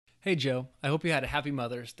Hey Joe, I hope you had a happy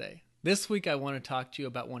Mother's Day. This week I want to talk to you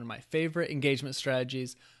about one of my favorite engagement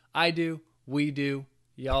strategies. I do, we do,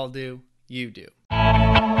 y'all do, you do.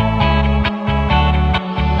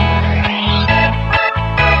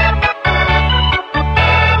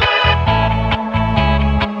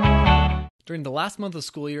 During the last month of the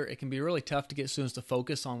school year, it can be really tough to get students to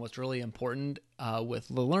focus on what's really important with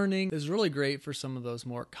the learning. It's really great for some of those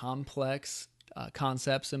more complex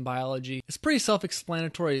concepts in biology. It's a pretty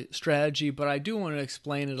self-explanatory strategy, but I do want to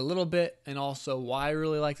explain it a little bit and also why I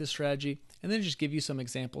really like this strategy, and then just give you some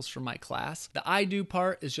examples from my class. The I do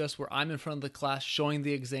part is just where I'm in front of the class showing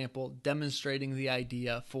the example, demonstrating the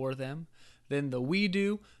idea for them. Then the we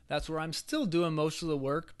do, that's where I'm still doing most of the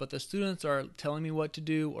work, but the students are telling me what to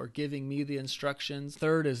do or giving me the instructions.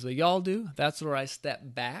 Third is the y'all do. That's where I step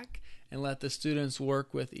back and let the students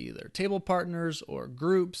work with either table partners or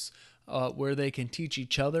groups where they can teach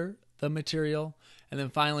each other the material. And then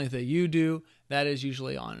finally the you do, that is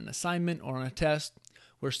usually on an assignment or on a test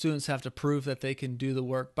where students have to prove that they can do the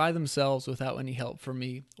work by themselves without any help from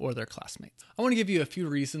me or their classmates. I want to give you a few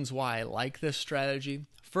reasons why I like this strategy.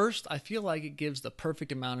 First, I feel like it gives the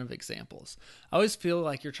perfect amount of examples. I always feel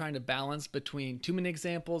like you're trying to balance between too many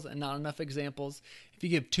examples and not enough examples. If you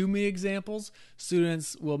give too many examples,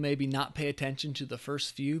 students will maybe not pay attention to the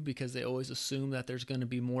first few because they always assume that there's going to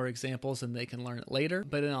be more examples and they can learn it later.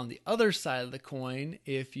 But then on the other side of the coin,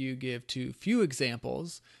 if you give too few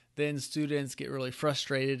examples, then students get really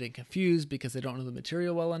frustrated and confused because they don't know the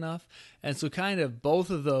material well enough. And so kind of both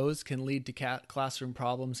of those can lead to classroom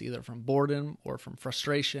problems, either from boredom or from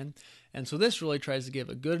frustration. And so this really tries to give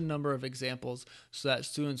a good number of examples so that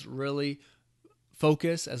students really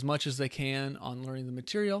focus as much as they can on learning the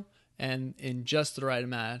material and in just the right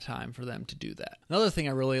amount of time for them to do that. Another thing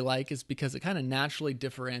I really like is because it kind of naturally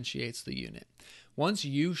differentiates the unit. Once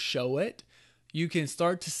you show it, you can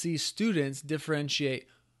start to see students differentiate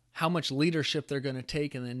how much leadership they're going to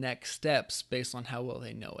take in the next steps based on how well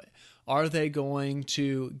they know it. Are they going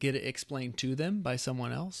to get it explained to them by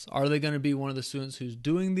someone else? Are they going to be one of the students who's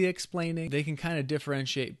doing the explaining? They can kind of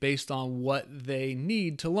differentiate based on what they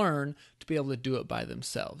need to learn to be able to do it by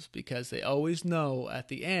themselves, because they always know at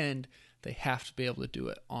the end they have to be able to do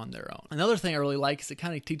it on their own. Another thing I really like is it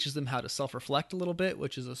kind of teaches them how to self-reflect a little bit,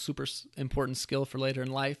 which is a super important skill for later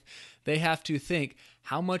in life. They have to think,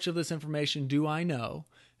 how much of this information do I know?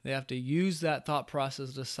 They have to use that thought process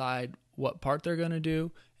to decide what part they're going to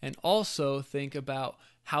do, and also think about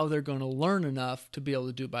how they're going to learn enough to be able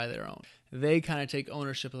to do it by their own. They kind of take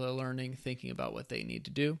ownership of their learning, thinking about what they need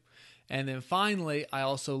to do. And then finally, I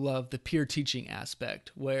also love the peer teaching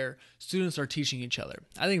aspect where students are teaching each other.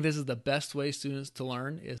 I think this is the best way students to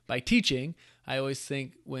learn is by teaching. I always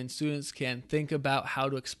think when students can think about how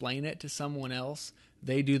to explain it to someone else,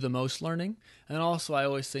 they do the most learning. And also I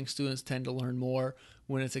always think students tend to learn more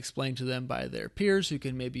when it's explained to them by their peers who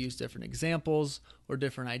can maybe use different examples or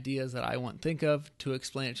different ideas that I won't think of to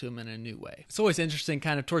explain it to them in a new way. It's always interesting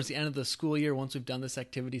kind of towards the end of the school year, once we've done this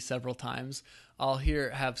activity several times, I'll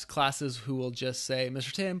have classes who will just say,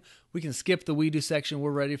 Mr. Tim, we can skip the we do section.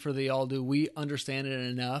 We're ready for the y'all do. We understand it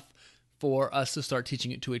enough for us to start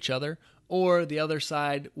teaching it to each other. Or the other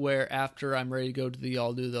side, where after I'm ready to go to the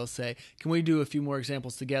y'all do, they'll say, can we do a few more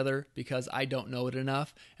examples together because I don't know it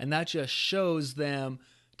enough? And that just shows them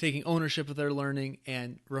taking ownership of their learning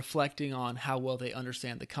and reflecting on how well they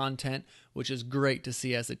understand the content, which is great to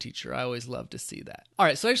see as a teacher. I always love to see that. All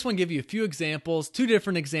right, so I just want to give you a few examples, two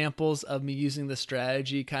different examples of me using this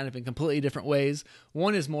strategy kind of in completely different ways.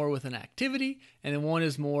 One is more with an activity, and then one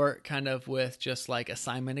is more kind of with just like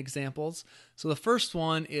assignment examples. So the first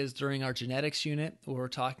one is during our genetics unit, where we're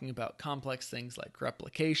talking about complex things like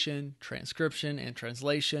replication, transcription, and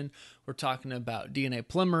translation. We're talking about DNA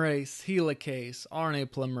polymerase, helicase,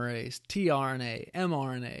 RNA polymerase, tRNA,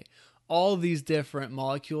 mRNA, all of these different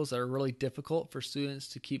molecules that are really difficult for students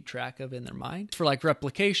to keep track of in their mind. For like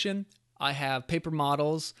replication, I have paper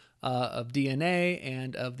models of DNA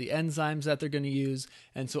and of the enzymes that they're going to use.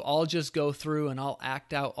 And so I'll just go through and I'll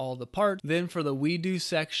act out all the parts. Then for the we do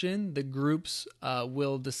section, the groups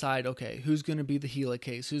will decide, okay, who's going to be the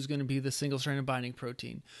helicase? Who's going to be the single-stranded binding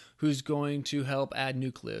protein? Who's going to help add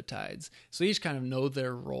nucleotides? So each kind of know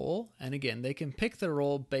their role. And again, they can pick their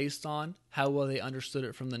role based on how well they understood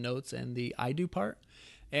it from the notes and the I do part.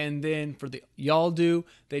 And then for the y'all do,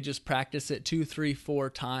 they just practice it 2, 3, 4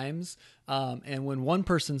 times And when one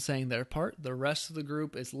person's saying their part, the rest of the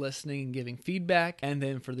group is listening and giving feedback. And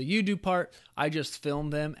then for the you do part, I just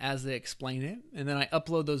film them as they explain it. And then I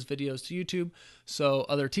upload those videos to YouTube so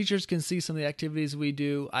other teachers can see some of the activities we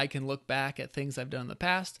do. I can look back at things I've done in the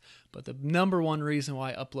past. But the number one reason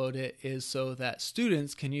why I upload it is so that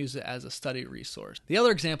students can use it as a study resource. The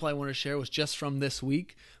other example I want to share was just from this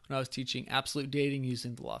week when I was teaching absolute dating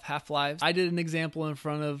using the law of half-lives. I did an example in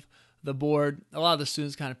front of the board. A lot of the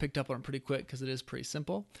students kind of picked up on it pretty quick because it is pretty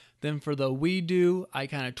simple. Then for the we do, I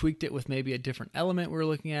kind of tweaked it with maybe a different element we were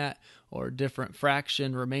looking at or different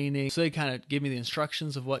fraction remaining. So they kind of give me the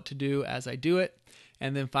instructions of what to do as I do it.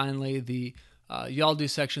 And then finally, the y'all do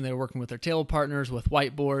section, they were working with their table partners with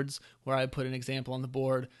whiteboards where I put an example on the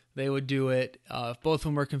board. They would do it. If both of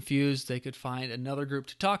them were confused, they could find another group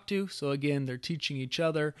to talk to. So again, they're teaching each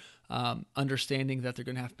other, understanding that they're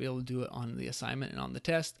going to have to be able to do it on the assignment and on the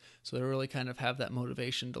test. So they really kind of have that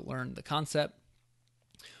motivation to learn the concept.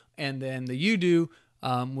 And then the you do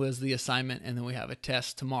was the assignment, and then we have a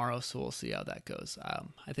test tomorrow, so we'll see how that goes.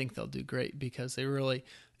 I think they'll do great because they really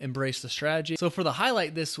embrace the strategy. So for the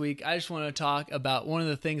highlight this week, I just want to talk about one of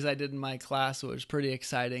the things I did in my class, which was pretty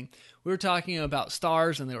exciting. We were talking about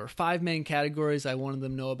stars, and there were 5 main categories I wanted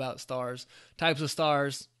them to know about stars. Types of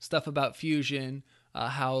stars, stuff about fusion,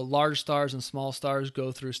 how large stars and small stars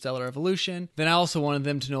go through stellar evolution. Then I also wanted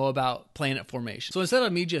them to know about planet formation. So instead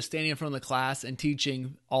of me just standing in front of the class and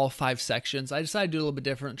teaching all 5 sections, I decided to do a little bit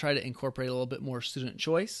different, try to incorporate a little bit more student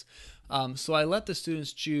choice. So I let the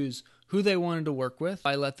students choose who they wanted to work with.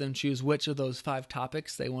 I let them choose which of those 5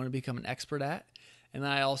 topics they want to become an expert at. And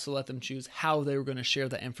I also let them choose how they were going to share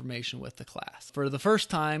that information with the class. For the first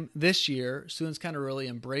time this year, students kind of really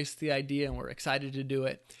embraced the idea and were excited to do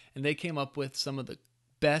it. And they came up with some of the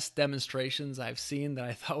best demonstrations I've seen that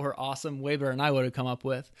I thought were awesome, way better than I would have come up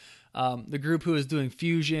with. The group who was doing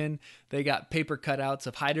fusion, they got paper cutouts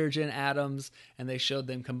of hydrogen atoms, and they showed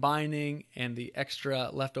them combining and the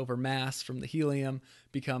extra leftover mass from the helium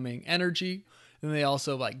becoming energy. Then they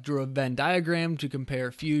also drew a Venn diagram to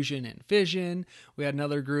compare fusion and fission. We had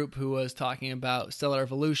another group who was talking about stellar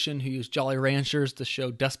evolution, who used Jolly Ranchers to show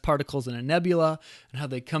dust particles in a nebula and how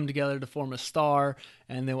they come together to form a star.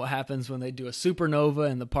 And then what happens when they do a supernova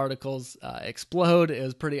and the particles explode. It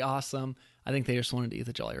was pretty awesome. I think they just wanted to eat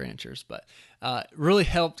the Jolly Ranchers, but really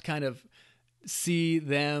helped kind of see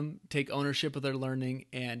them take ownership of their learning.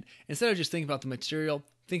 And instead of just thinking about the material,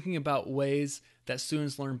 thinking about ways that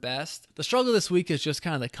students learn best. The struggle this week is just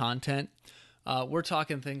kind of the content. We're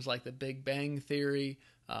talking things like the Big Bang Theory,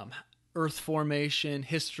 Earth formation,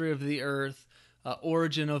 history of the Earth,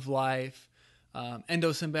 origin of life,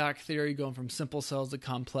 endosymbiotic theory, going from simple cells to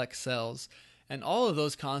complex cells. And all of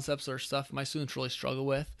those concepts are stuff my students really struggle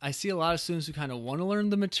with. I see a lot of students who kind of want to learn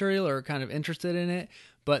the material or are kind of interested in it,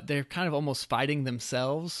 but they're kind of almost fighting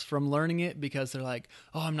themselves from learning it because they're like,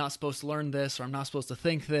 oh, I'm not supposed to learn this, or I'm not supposed to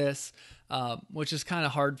think this, which is kind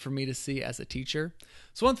of hard for me to see as a teacher.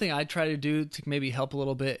 So one thing I try to do to maybe help a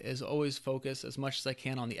little bit is always focus as much as I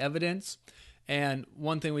can on the evidence. And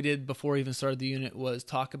one thing we did before we even started the unit was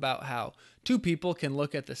talk about how 2 people can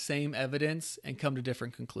look at the same evidence and come to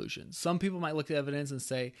different conclusions. Some people might look at evidence and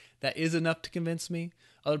say, that is enough to convince me.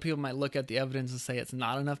 Other people might look at the evidence and say, it's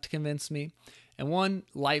not enough to convince me. And one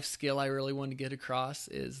life skill I really want to get across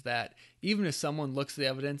is that even if someone looks at the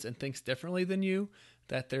evidence and thinks differently than you,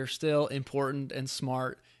 that they're still important and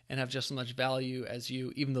smart and have just as much value as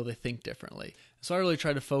you, even though they think differently. So I really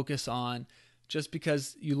try to focus on just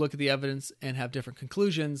because you look at the evidence and have different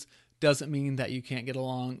conclusions doesn't mean that you can't get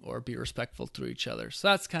along or be respectful to each other. So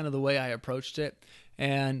that's kind of the way I approached it.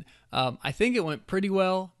 And I think it went pretty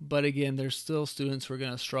well, but again, there's still students who are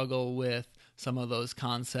going to struggle with some of those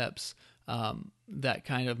concepts that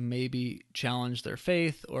kind of maybe challenge their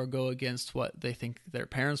faith or go against what they think their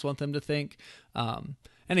parents want them to think. And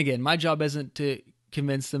again, my job isn't to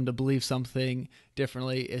convince them to believe something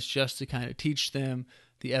differently. It's just to kind of teach them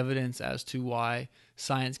the evidence as to why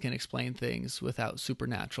science can explain things without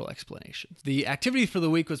supernatural explanations. The activity for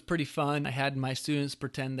the week was pretty fun. I had my students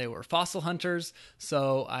pretend they were fossil hunters,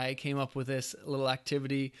 so I came up with this little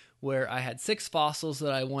activity where I had 6 fossils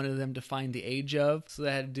that I wanted them to find the age of. So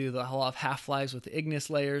they had to do the whole lot of half-lives with the igneous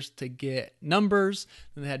layers to get numbers.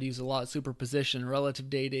 Then they had to use a lot of superposition and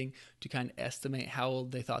relative dating to kind of estimate how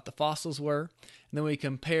old they thought the fossils were. And then we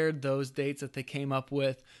compared those dates that they came up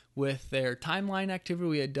with their timeline activity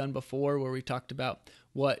we had done before, where we talked about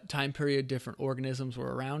what time period different organisms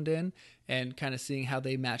were around in and kind of seeing how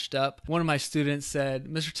they matched up. One of my students said,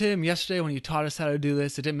 Mr. Tim, yesterday when you taught us how to do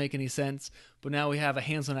this, it didn't make any sense, but now we have a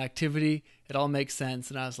hands-on activity. It all makes sense.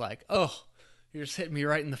 And I was like, oh, You're just hitting me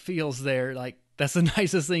right in the feels there. Like, that's the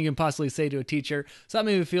nicest thing you can possibly say to a teacher. So that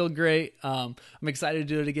made me feel great. I'm excited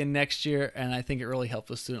to do it again next year, and I think it really helped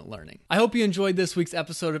with student learning. I hope you enjoyed this week's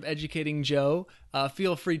episode of Educating Joe.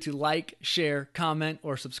 Feel free to like, share, comment,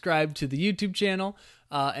 or subscribe to the YouTube channel.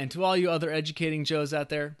 And to all you other Educating Joes out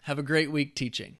there, have a great week teaching.